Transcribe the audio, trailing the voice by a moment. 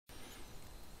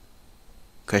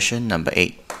Question number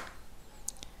 8.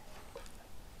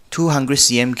 200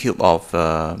 cm cube of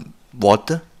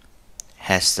water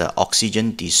has the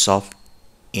oxygen dissolved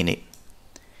in it.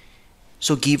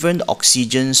 So given the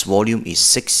oxygen's volume is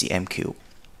 6 cm cube,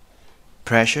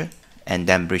 pressure and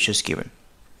temperature is given.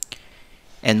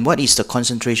 And what is the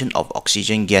concentration of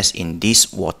oxygen gas in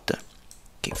this water?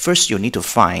 Okay, first you need to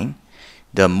find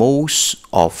the moles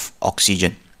of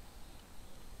oxygen.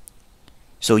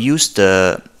 So use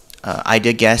the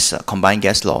ideal gas combined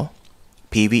gas law,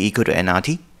 PV equal to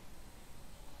nRT.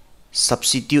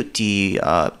 Substitute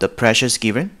the pressures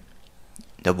given,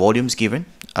 the volumes given.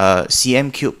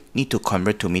 Cm cube need to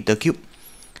convert to meter cube.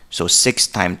 So 6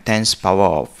 times 10's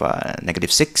power of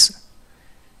 -6.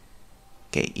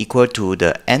 Okay, equal to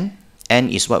the N. N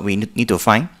is what we need to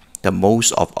find, the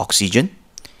moles of oxygen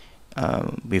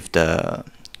with the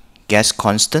gas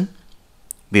constant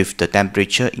with the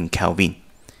temperature in Kelvin.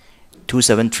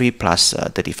 273 plus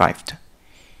 35.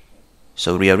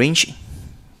 So rearrange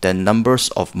the numbers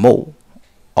of mole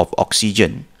of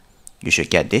oxygen. You should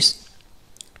get this.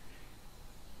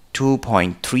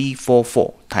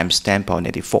 2.344 times 10 power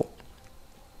 -4.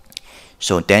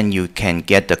 So then you can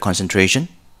get the concentration.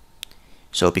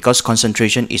 So because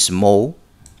concentration is mole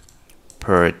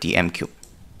per dm cube.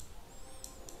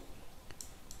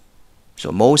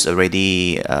 So moles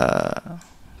already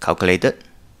calculated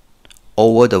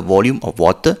over the volume of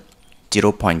water,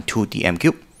 0.2 dm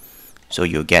cube. So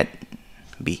you get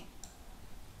B.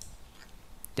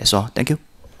 That's all. Thank you.